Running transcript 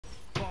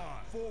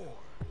4,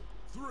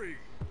 3,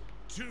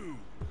 2,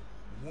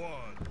 1.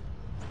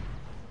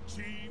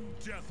 Team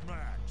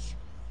deathmatch.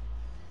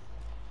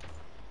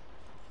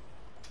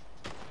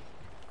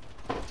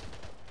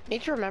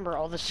 Need to remember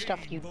all the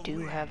stuff you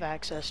do have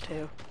access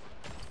to.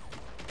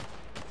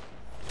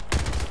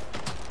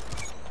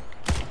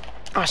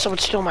 Oh, someone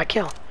stole my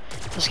kill.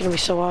 That's gonna be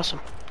so awesome.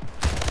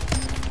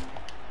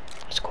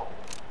 Let's go.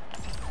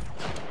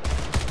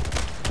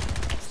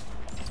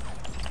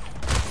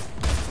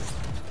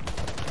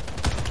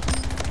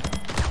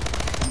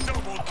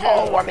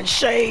 Oh, I'm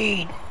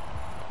insane!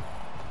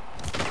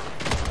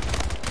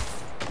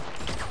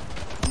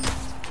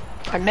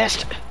 I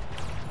missed.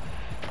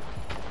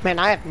 Man,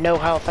 I have no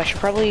health. I should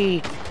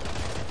probably...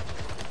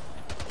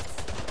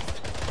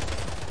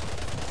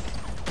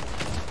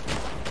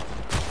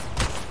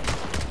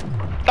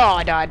 Oh,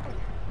 I died.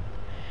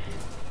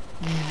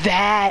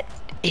 That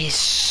is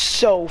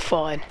so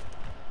fun.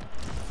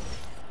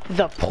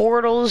 The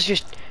portals,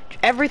 just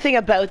everything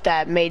about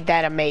that made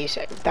that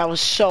amazing. That was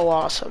so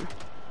awesome.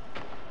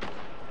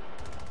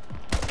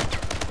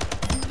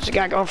 There's a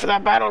guy going for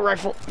that battle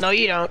rifle. No,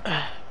 you don't.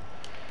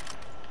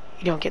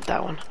 You don't get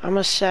that one. I'm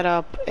gonna set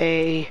up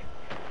a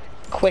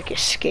quick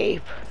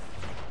escape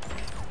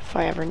if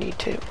I ever need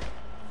to.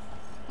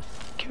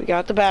 Okay, we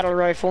got the battle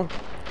rifle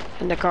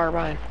and the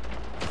carbine.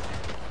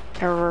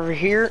 Now we're over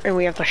here and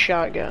we have the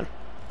shotgun.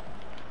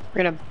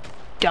 We're gonna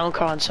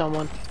dunk on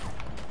someone.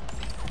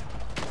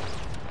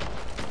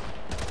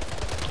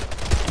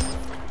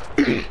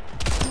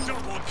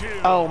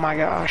 Oh my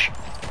gosh.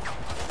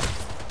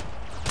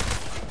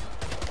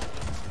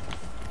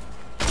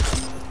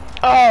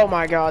 Oh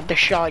my god, the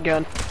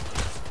shotgun.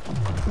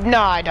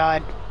 Nah, I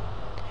died.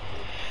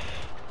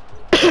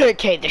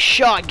 Okay, the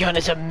shotgun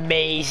is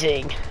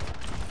amazing.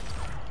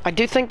 I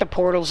do think the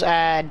portals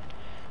add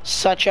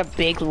such a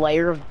big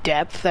layer of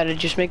depth that it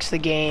just makes the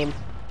game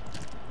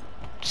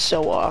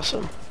so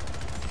awesome.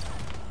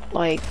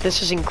 Like,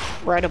 this is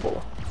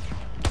incredible.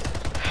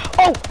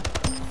 Oh!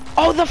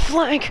 Oh, the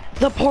flank!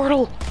 The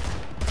portal!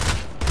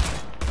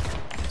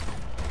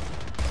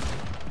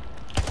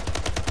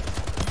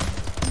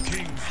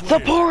 The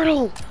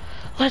portal!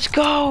 Let's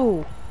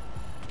go!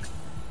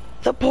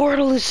 The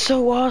portal is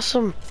so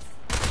awesome!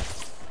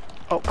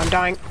 Oh, I'm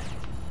dying.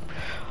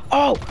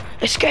 Oh!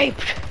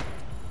 Escaped!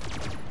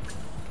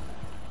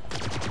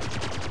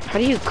 How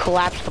do you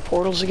collapse the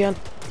portals again?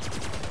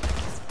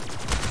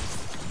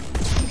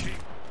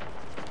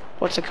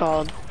 What's it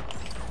called?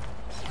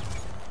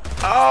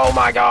 Oh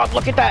my god,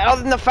 look at that!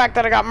 Other than the fact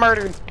that I got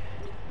murdered.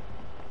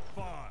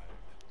 5,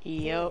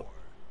 Yep.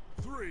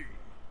 4, 3,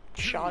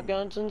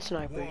 Shotguns and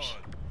snipers.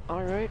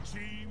 Alright.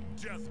 Team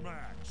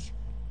deathmatch.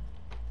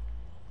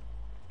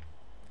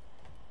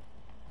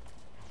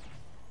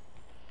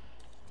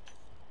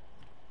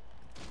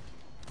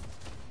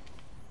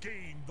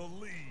 Gain the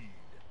lead.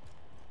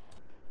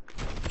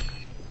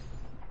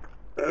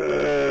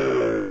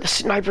 The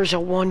sniper's a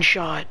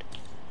one-shot.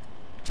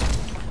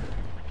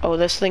 Oh,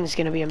 this thing's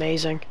gonna be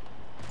amazing.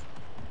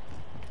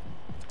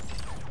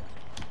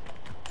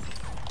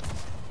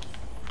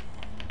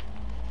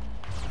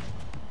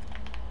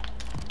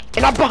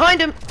 And I'm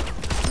behind him!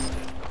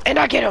 And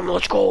I get him,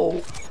 let's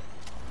go!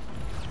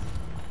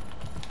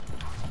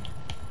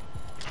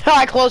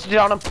 I closed it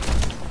on him.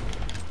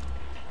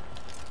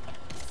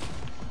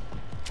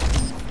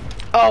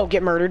 Oh,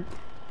 get murdered.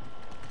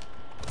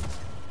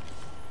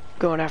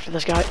 Going after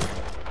this guy.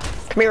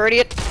 Come here,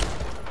 idiot.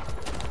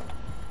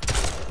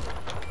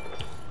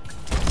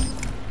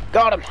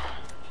 Got him.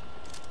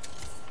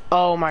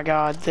 Oh my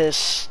god,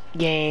 this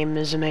game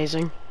is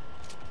amazing.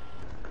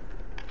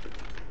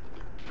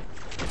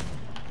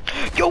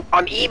 Yo,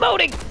 I'm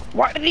emoting!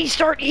 Why did he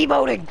start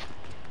emoting?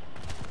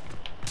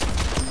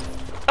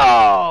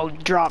 Oh,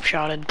 drop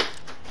shotted.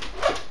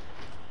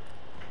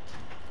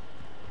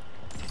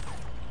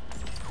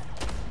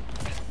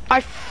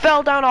 I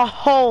fell down a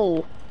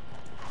hole.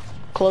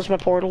 Close my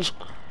portals.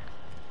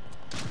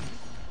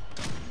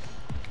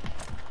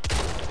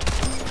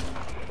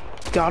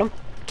 Got him.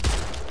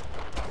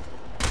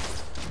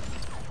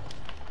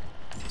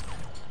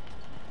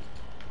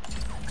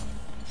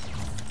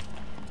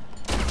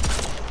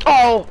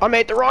 Oh, I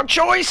made the wrong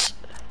choice.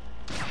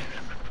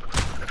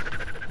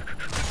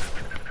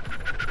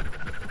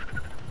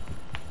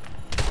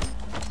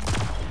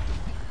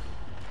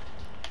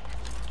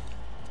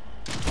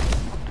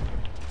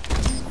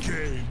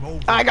 Game over.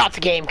 I got the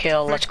game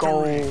kill. Let's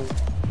go.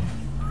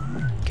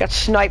 Got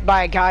sniped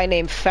by a guy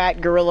named Fat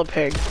Gorilla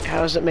Pig.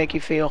 How does it make you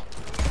feel?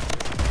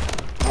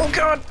 Oh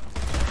god.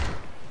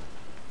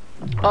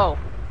 Oh,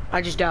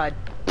 I just died.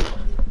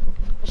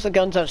 Most of the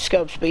guns have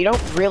scopes, but you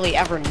don't really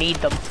ever need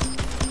them.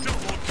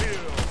 Double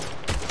kill.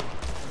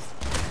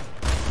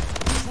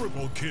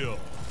 Triple kill.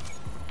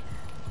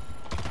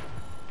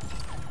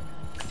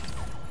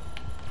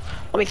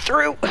 Let me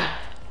through.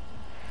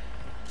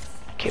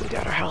 Okay, we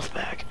got our health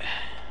back.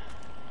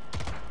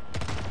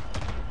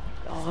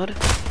 God.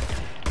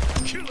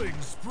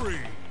 Killing spree.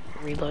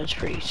 Reload's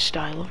pretty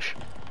stylish.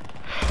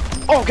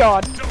 Oh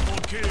god. Double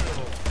kill.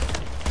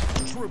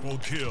 Triple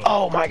kill.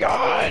 Oh my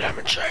god, I'm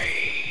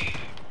insane.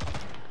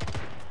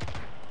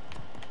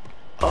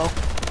 Oh.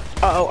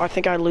 Uh-oh, I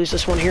think I lose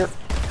this one here.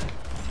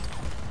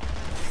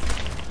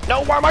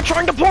 No, why am I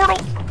trying to portal?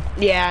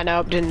 Yeah,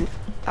 no, didn't.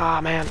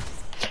 Ah, man.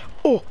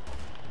 Oh.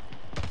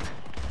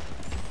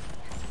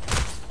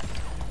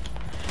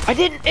 I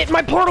didn't,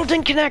 my portal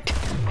didn't connect.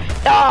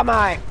 Ah,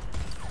 my.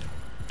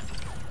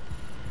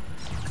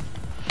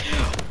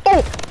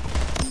 Oh,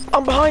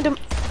 I'm behind him.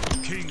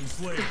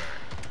 Kingslayer.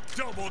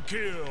 Double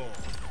kill.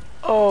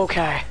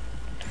 Okay.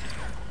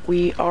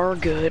 We are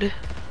good.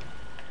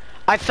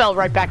 I fell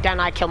right back down,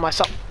 I killed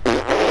myself.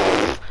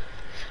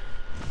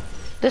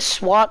 This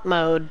SWAT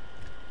mode,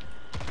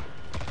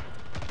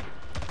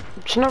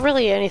 it's not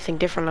really anything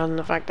different other than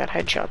the fact that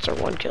headshots are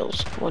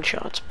one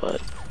shots,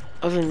 but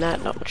other than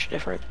that, not much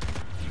different.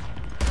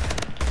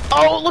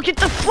 Oh, look at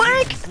the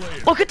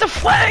flank! Look at the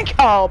flank!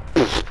 Oh.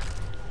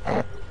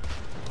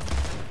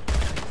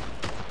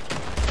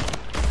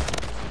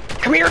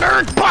 Come here,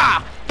 nerd!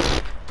 Bah!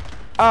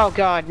 Oh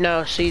god,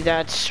 no, see,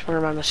 that's where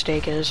my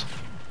mistake is.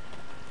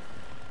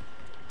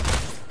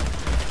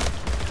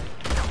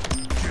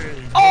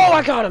 Oh,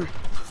 I got him!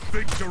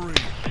 Victory.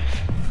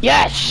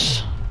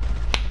 Yes!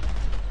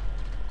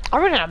 I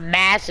ran a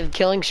massive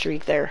killing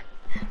streak there.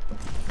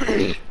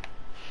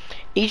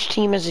 Each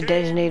team has a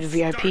designated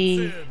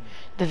VIP.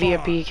 The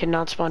VIP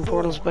cannot spawn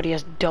portals, but he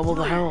has double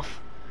the health.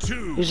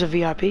 Who's a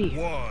VIP?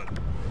 1.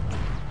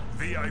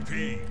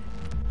 VIP.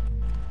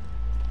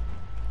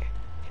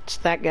 It's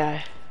that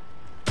guy.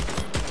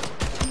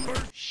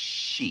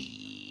 Shit.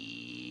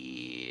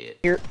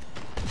 Here.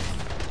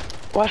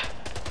 What?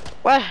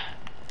 What?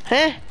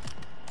 Huh?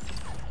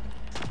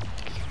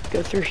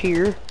 Go through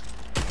here.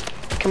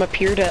 Come up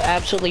here to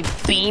absolutely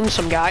beam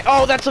some guy.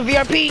 Oh, that's a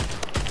VIP!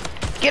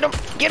 Get him!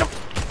 Get him!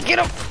 Get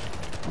him!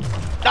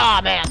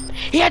 Ah, man.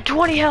 He had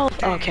 20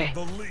 health. Okay.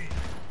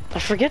 I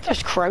forget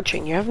there's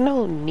crouching. You have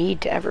no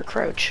need to ever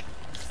crouch.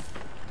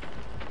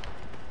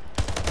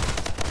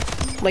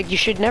 Like, you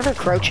should never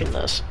crouch in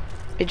this.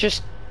 It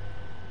just...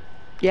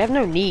 You have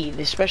no need,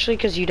 especially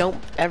because you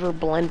don't ever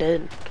blend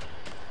in.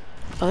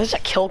 Oh, there's a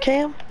kill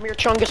cam? Come here,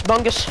 Chungus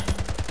Bungus.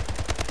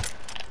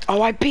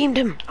 Oh, I beamed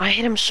him. I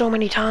hit him so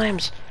many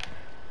times.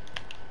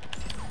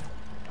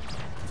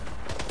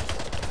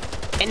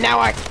 And now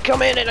I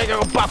come in and I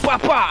go, bah, bah,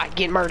 bah,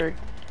 get murdered.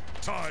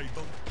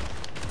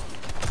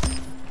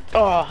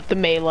 Oh, the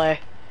melee.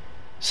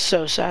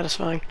 So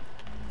satisfying.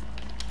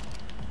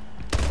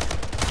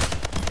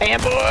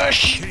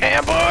 Ambush!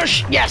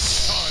 Ambush!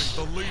 Yes!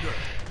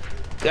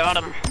 Got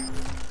him.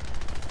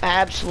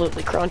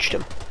 Absolutely crunched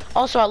him.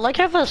 Also, I like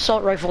how the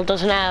assault rifle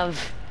doesn't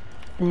have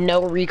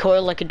no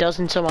recoil like it does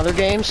in some other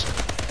games.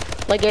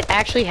 Like, it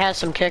actually has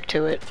some kick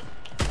to it.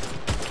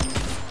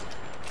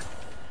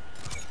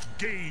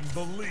 Gain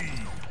the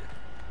lead.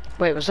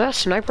 Wait, was that a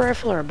sniper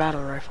rifle or a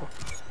battle rifle?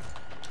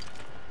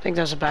 I think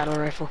that's a battle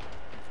rifle.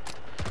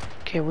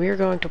 Okay, we are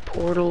going to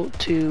portal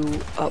to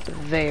up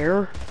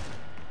there.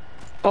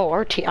 Oh,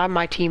 my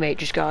teammate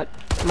just got,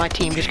 my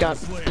team just got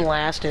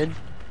blasted.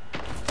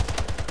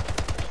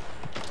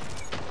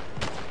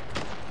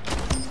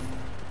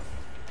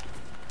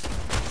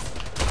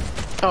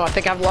 Oh, I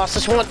think I've lost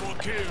this one.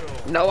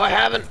 No, I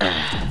haven't.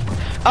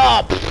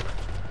 Oh, pfft.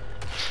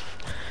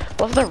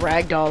 Love the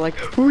ragdoll, like,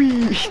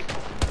 whee.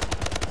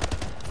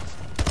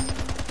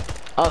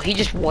 Oh, he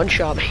just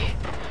one-shot me.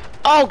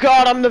 Oh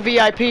god, I'm the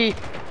VIP.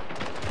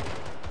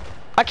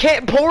 I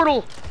can't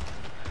portal.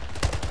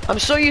 I'm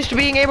so used to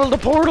being able to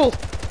portal.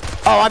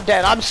 Oh, I'm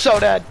dead. I'm so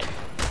dead.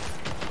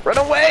 Run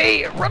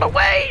away! Run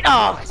away!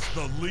 Oh.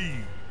 The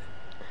lead.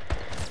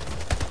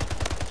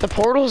 The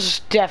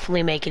portals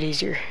definitely make it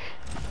easier.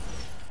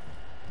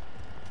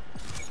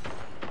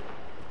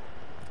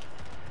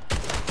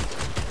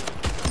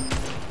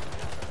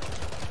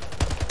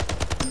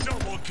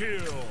 Double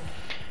kill.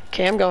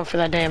 Okay, I'm going for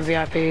that damn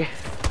VIP.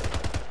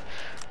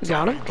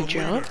 Got him. Good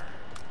job.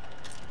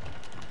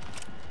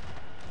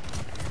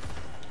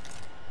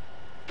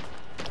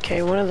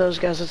 Okay, one of those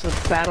guys is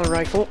the battle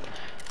rifle.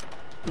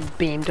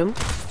 Beamed him.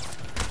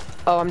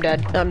 Oh, I'm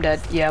dead. I'm dead.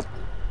 Yep.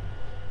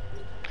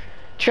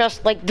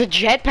 Trust, like, the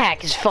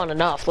jetpack is fun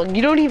enough. Like,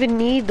 you don't even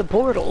need the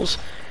portals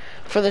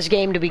for this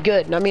game to be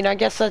good. I mean, I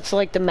guess that's,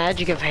 like, the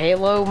magic of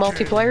Halo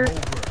multiplayer.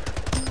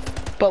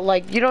 But,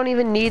 like, you don't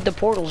even need the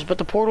portals. But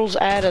the portals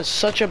add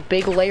such a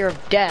big layer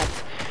of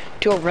depth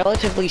to a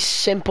relatively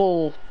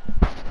simple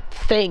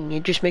thing.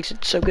 It just makes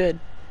it so good.